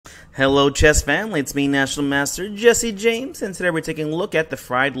Hello chess family, it's me National Master Jesse James, and today we're taking a look at the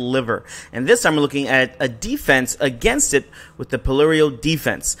fried liver. And this time we're looking at a defense against it with the Polerio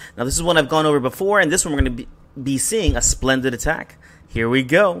Defense. Now this is one I've gone over before, and this one we're going to be seeing a splendid attack. Here we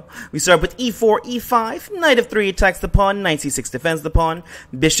go. We start with e4, e5, knight f3 attacks the pawn, knight c6 defends the pawn,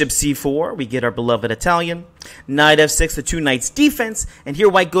 bishop c4, we get our beloved Italian, knight f6, the two knights defense, and here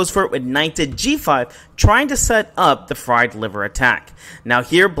white goes for it with knight to g5, trying to set up the fried liver attack. Now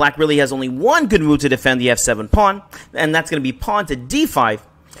here, black really has only one good move to defend the f7 pawn, and that's going to be pawn to d5.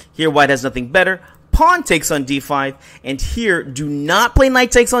 Here white has nothing better. Pawn takes on d5, and here do not play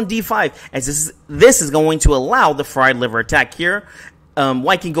knight takes on d5, as this is going to allow the fried liver attack. Here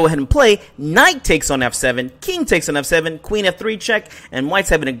white can go ahead and play knight takes on f7, king takes on f7, queen f3 check, and white's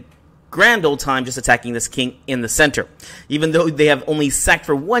having a grand old time just attacking this king in the center. Even though they have only sacked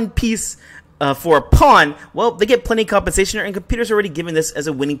for one piece for a pawn, well, they get plenty of compensation here, and computers are already giving this as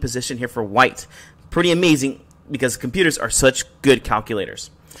a winning position here for white. Pretty amazing, because computers are such good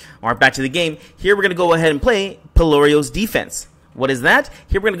calculators. All right, back to the game. Here we're going to go ahead and play Polerio's defense. What is that?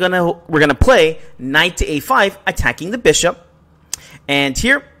 Here we're going to play knight to a5, attacking the bishop. And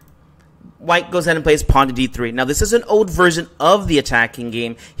here, white goes ahead and plays pawn to d3. Now, this is an old version of the attacking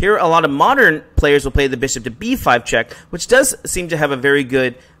game. Here, a lot of modern players will play the bishop to b5 check, which does seem to have a very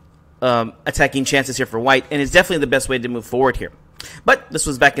good attacking chances here for white, and is definitely the best way to move forward here. But this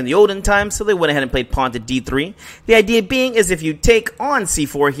was back in the olden times, so they went ahead and played pawn to d3. The idea being is if you take on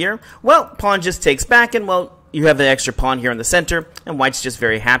c4 here, well, pawn just takes back, and, well, you have the extra pawn here in the center, and white's just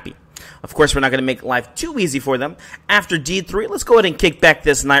very happy. Of course, we're not going to make life too easy for them. After d3, let's go ahead and kick back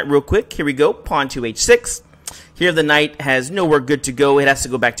this knight real quick. Here we go, pawn to h6. Here the knight has nowhere good to go. It has to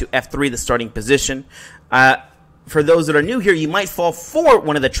go back to f3, the starting position. For those that are new here, you might fall for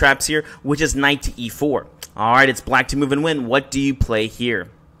one of the traps here, which is knight to e4. All right, it's black to move and win. What do you play here?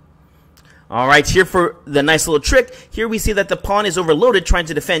 All right, here for the nice little trick. Here we see that the pawn is overloaded, trying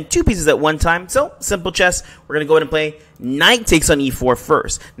to defend two pieces at one time. So, simple chess. We're going to go ahead and play knight takes on e4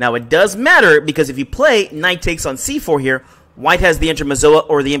 first. Now, it does matter, because if you play knight takes on c4 here, white has the intermezzoa,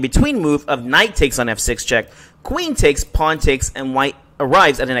 or the in-between move, of knight takes on f6 check, queen takes, pawn takes, and white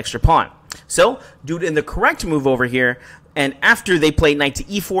arrives at an extra pawn. So, do it in the correct move over here, and after they play knight to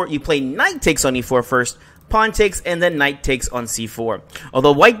e4, you play knight takes on e4 first, pawn takes, and then knight takes on c4.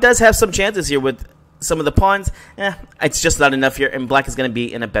 Although white does have some chances here with some of the pawns, it's just not enough here, and black is going to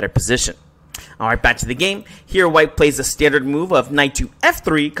be in a better position. All right, back to the game. Here, white plays the standard move of knight to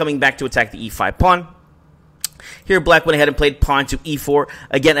f3, coming back to attack the e5 pawn. Here, black went ahead and played pawn to e4.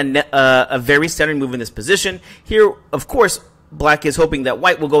 Again, a very standard move in this position. Here, of course, black is hoping that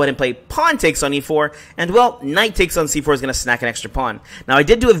white will go ahead and play pawn takes on e4, and, well, knight takes on c4 is going to snack an extra pawn. Now, I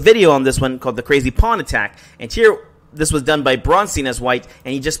did do a video on this one called the Crazy Pawn Attack, and here, this was done by Bronstein as white,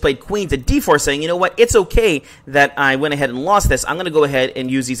 and he just played queen to d4, saying, you know what, it's okay that I went ahead and lost this. I'm going to go ahead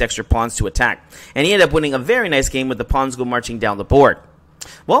and use these extra pawns to attack. And he ended up winning a very nice game with the pawns go marching down the board.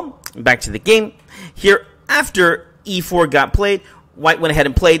 Well, back to the game. Here, after e4 got played, white went ahead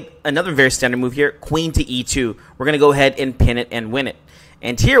and played another very standard move here, queen to e2. We're going to go ahead and pin it and win it.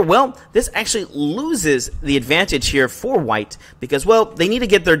 And here, well, this actually loses the advantage here for white because, well, they need to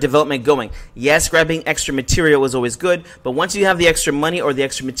get their development going. Yes, grabbing extra material is always good, but once you have the extra money or the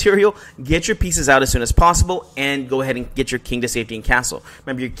extra material, get your pieces out as soon as possible and go ahead and get your king to safety and castle.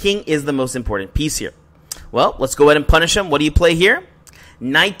 Remember, your king is the most important piece here. Well, let's go ahead and punish him. What do you play here?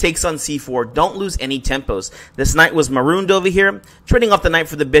 Knight takes on c4. Don't lose any tempos. This knight was marooned over here. Trading off the knight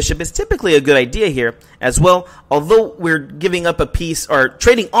for the bishop is typically a good idea here as well. Although we're giving up a piece or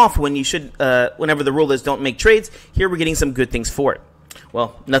trading off when you should, whenever the rule is don't make trades, here we're getting some good things for it.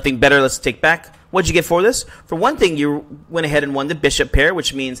 Well, nothing better. Let's take back. What'd you get for this? For one thing, you went ahead and won the bishop pair,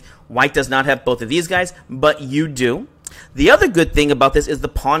 which means white does not have both of these guys, but you do. The other good thing about this is the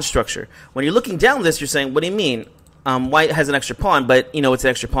pawn structure. When you're looking down this, you're saying, what do you mean? White has an extra pawn, but, you know, it's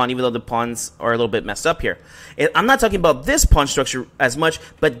an extra pawn, even though the pawns are a little bit messed up here. I'm not talking about this pawn structure as much,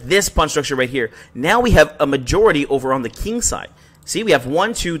 but this pawn structure right here. Now we have a majority over on the king side. See, we have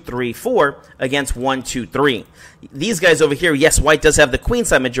 1, 2, 3, 4 against 1, 2, 3. These guys over here, yes, white does have the queen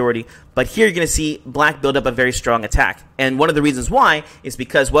side majority, but here you're going to see black build up a very strong attack. And one of the reasons why is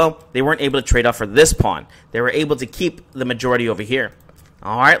because, well, they weren't able to trade off for this pawn. They were able to keep the majority over here.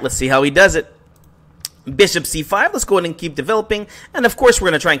 All right, let's see how he does it. Bishop c5, let's go ahead and keep developing, and of course we're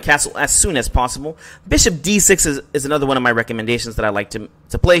going to try and castle as soon as possible. Bishop d6 is another one of my recommendations that I like to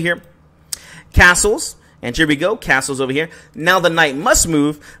play here. Castles, and here we go, castles over here. Now the knight must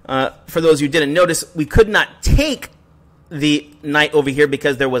move. For those who didn't notice, we could not take the knight over here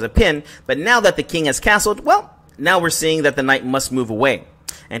because there was a pin, but now that the king has castled, well, now we're seeing that the knight must move away.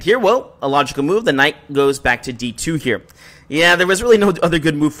 And here, well, a logical move. The knight goes back to d2 here. Yeah, there was really no other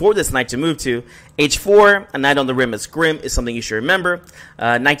good move for this knight to move to. h4, a knight on the rim is grim, is something you should remember.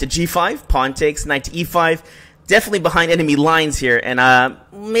 Knight to g5, pawn takes, knight to e5. Definitely behind enemy lines here, and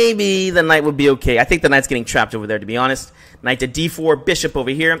maybe the knight would be okay. I think the knight's getting trapped over there, to be honest. Knight to d4, bishop over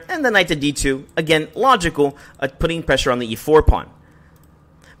here, and the knight to d2. Again, logical, putting pressure on the e4 pawn.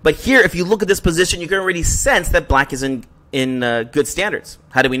 But here, if you look at this position, you can already sense that black is in good standards.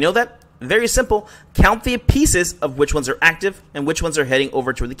 How do we know that? Very simple. Count the pieces of which ones are active and which ones are heading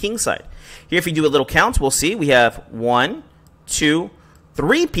over toward the king side. Here, if you do a little count, we'll see we have 1, 2,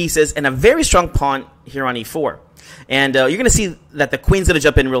 3 pieces and a very strong pawn here on e4. And you're going to see that the queen's going to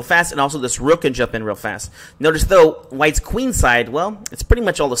jump in real fast, and also this rook can jump in real fast. Notice, though, white's queen side, well, it's pretty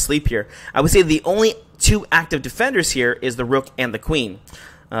much all asleep here. I would say the only 2 active defenders here is the rook and the queen.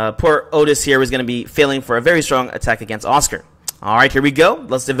 Poor Otis here is going to be failing for a very strong attack against Oscar. All right, here we go.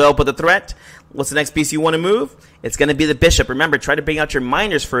 Let's develop with the threat. What's the next piece you want to move? It's going to be the bishop. Remember, try to bring out your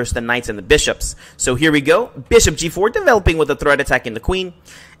minors first, the knights and the bishops. So here we go. Bishop g4, developing with the threat, attacking the queen.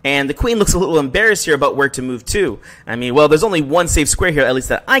 And the queen looks a little embarrassed here about where to move to. I mean, well, there's only one safe square here, at least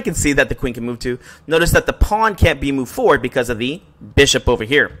that I can see, that the queen can move to. Notice that the pawn can't be moved forward because of the bishop over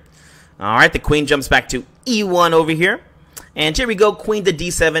here. All right, the queen jumps back to e1 over here. And here we go, queen to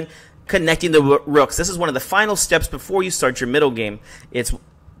d7. Connecting the rooks. This is one of the final steps before you start your middle game. It's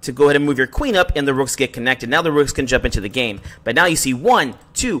to go ahead and move your queen up and the rooks get connected. Now the rooks can jump into the game. But now you see 1,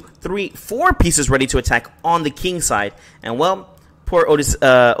 2, 3, 4 pieces ready to attack on the king side. And well, poor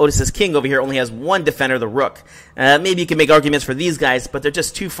Otis's king over here only has 1 defender, the rook. Maybe you can make arguments for these guys, but they're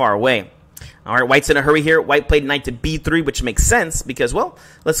just too far away. All right, white's in a hurry here. White played knight to b3, which makes sense because, well,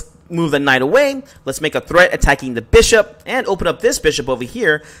 let's move the knight away. Let's make a threat attacking the bishop and open up this bishop over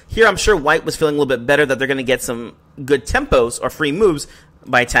here. Here, I'm sure white was feeling a little bit better that they're going to get some good tempos or free moves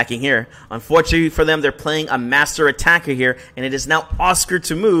by attacking here. Unfortunately for them, they're playing a master attacker here, and it is now Oscar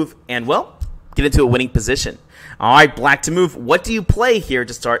to move and, well, get into a winning position. All right, black to move. What do you play here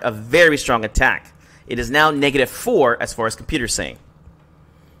to start a very strong attack? It is now -4 as far as computer's saying.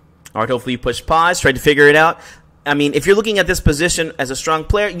 All right, hopefully you push pause, try to figure it out. I mean, if you're looking at this position as a strong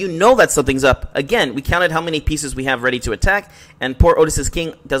player, you know that something's up. Again, we counted how many pieces we have ready to attack, and poor Otis's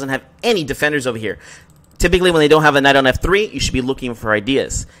king doesn't have any defenders over here. Typically, when they don't have a knight on f3, you should be looking for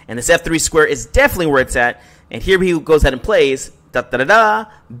ideas. And this f3 square is definitely where it's at. And here he goes ahead and plays,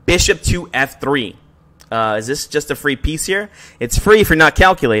 bishop to f3. Is this just a free piece here? It's free if you're not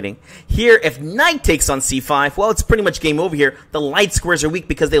calculating. Here, if knight takes on c5, well, it's pretty much game over here. The light squares are weak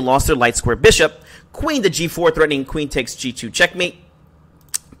because they lost their light square bishop. Queen to g4, threatening queen takes g2 checkmate.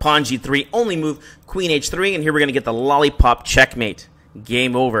 Pawn g3, only move. Queen h3, and here we're going to get the lollipop checkmate.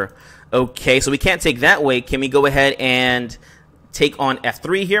 Game over. Okay, so we can't take that way. Can we go ahead and take on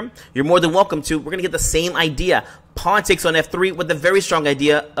f3 here? You're more than welcome to. We're going to get the same idea. Pawn takes on f3 with the very strong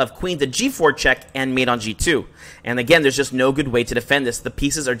idea of queen to g4 check and mate on g2. And again, there's just no good way to defend this. The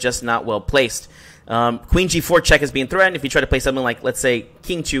pieces are just not well placed. Queen g4 check is being threatened. If you try to play something like, let's say,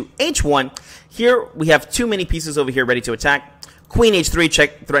 king to h1, here we have too many pieces over here ready to attack. Queen h3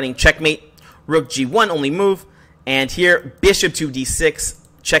 check, threatening checkmate. Rook g1, only move. And here, bishop to d6,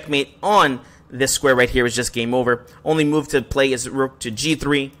 checkmate on this square right here is just game over. Only move to play is rook to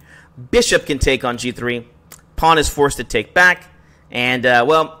g3. Bishop can take on g3. Pawn is forced to take back, and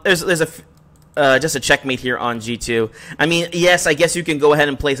well, there's just a checkmate here on g2. I mean, yes, I guess you can go ahead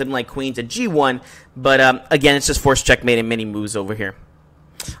and play something like queen to g1, but again, it's just forced checkmate and many moves over here.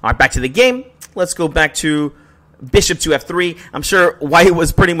 All right, back to the game. Let's go back to bishop to f3. I'm sure white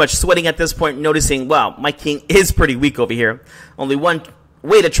was pretty much sweating at this point, noticing, wow, my king is pretty weak over here. Only one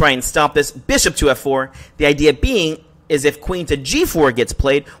way to try and stop this, bishop to f4. The idea being is if queen to g4 gets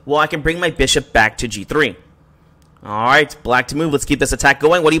played, well, I can bring my bishop back to g3. All right, black to move. Let's keep this attack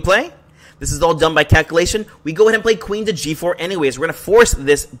going. What do you play? This is all done by calculation. We go ahead and play queen to g4 anyways. We're going to force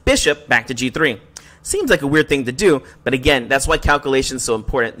this bishop back to g3. Seems like a weird thing to do, but again, that's why calculation is so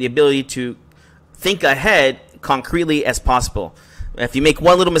important. The ability to think ahead concretely as possible. If you make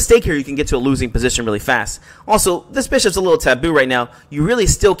one little mistake here, you can get to a losing position really fast. Also, this bishop's a little taboo right now. You really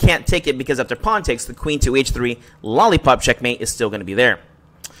still can't take it because after pawn takes, the queen to h3, lollipop checkmate is still going to be there.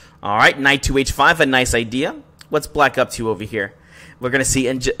 All right, knight to h5, a nice idea. What's black up to over here? We're going to see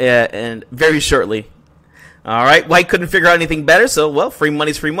in very shortly. All right, white couldn't figure out anything better, so, well, free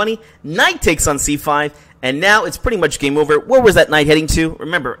money's free money. Knight takes on c5, and now it's pretty much game over. Where was that knight heading to?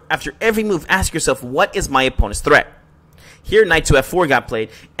 Remember, after every move, ask yourself, what is my opponent's threat? Here, knight to f4 got played,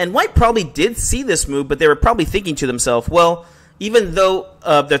 and white probably did see this move, but they were probably thinking to themselves, well, even though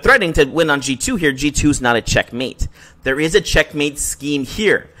they're threatening to win on g2 here, g2 is not a checkmate. there is a checkmate scheme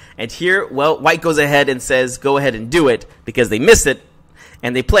here. And here, well, white goes ahead and says, go ahead and do it, because they missed it.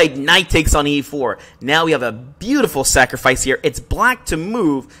 And they played knight takes on e4. Now we have a beautiful sacrifice here. It's black to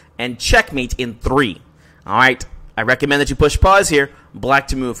move and checkmate in 3. All right, I recommend that you push pause here. Black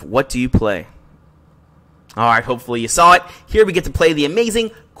to move. What do you play? All right, hopefully you saw it. Here we get to play the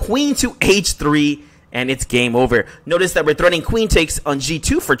amazing queen to h3, and it's game over. Notice that we're threatening queen takes on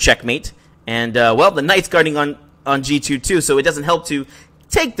g2 for checkmate. And, well, the knight's guarding on g2 too, so it doesn't help to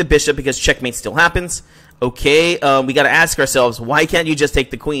take the bishop because checkmate still happens. Okay, we got to ask ourselves, why can't you just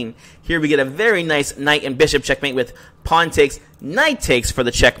take the queen? Here we get a very nice knight and bishop checkmate with pawn takes, knight takes for the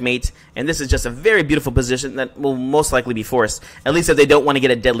checkmate. And this is just a very beautiful position that will most likely be forced, at least if they don't want to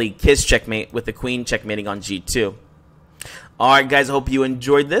get a deadly kiss checkmate with the queen checkmating on g2. Alright guys, I hope you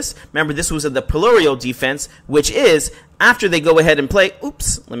enjoyed this. Remember, this was the Polerio defense, which is after they go ahead and play,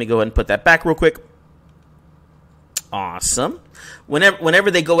 oops, let me go ahead and put that back real quick. Awesome. Whenever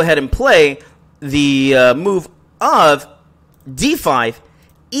they go ahead and play the move of d5,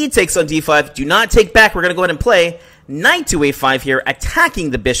 e takes on d5, do not take back, we're going to go ahead and play knight to a5 here,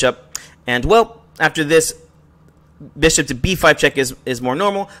 attacking the bishop. And well, after this, bishop to b5 check is more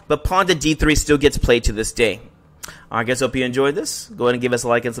normal, but pawn to d3 still gets played to this day. Alright guys, hope you enjoyed this. Go ahead and give us a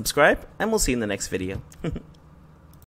like and subscribe, and we'll see you in the next video.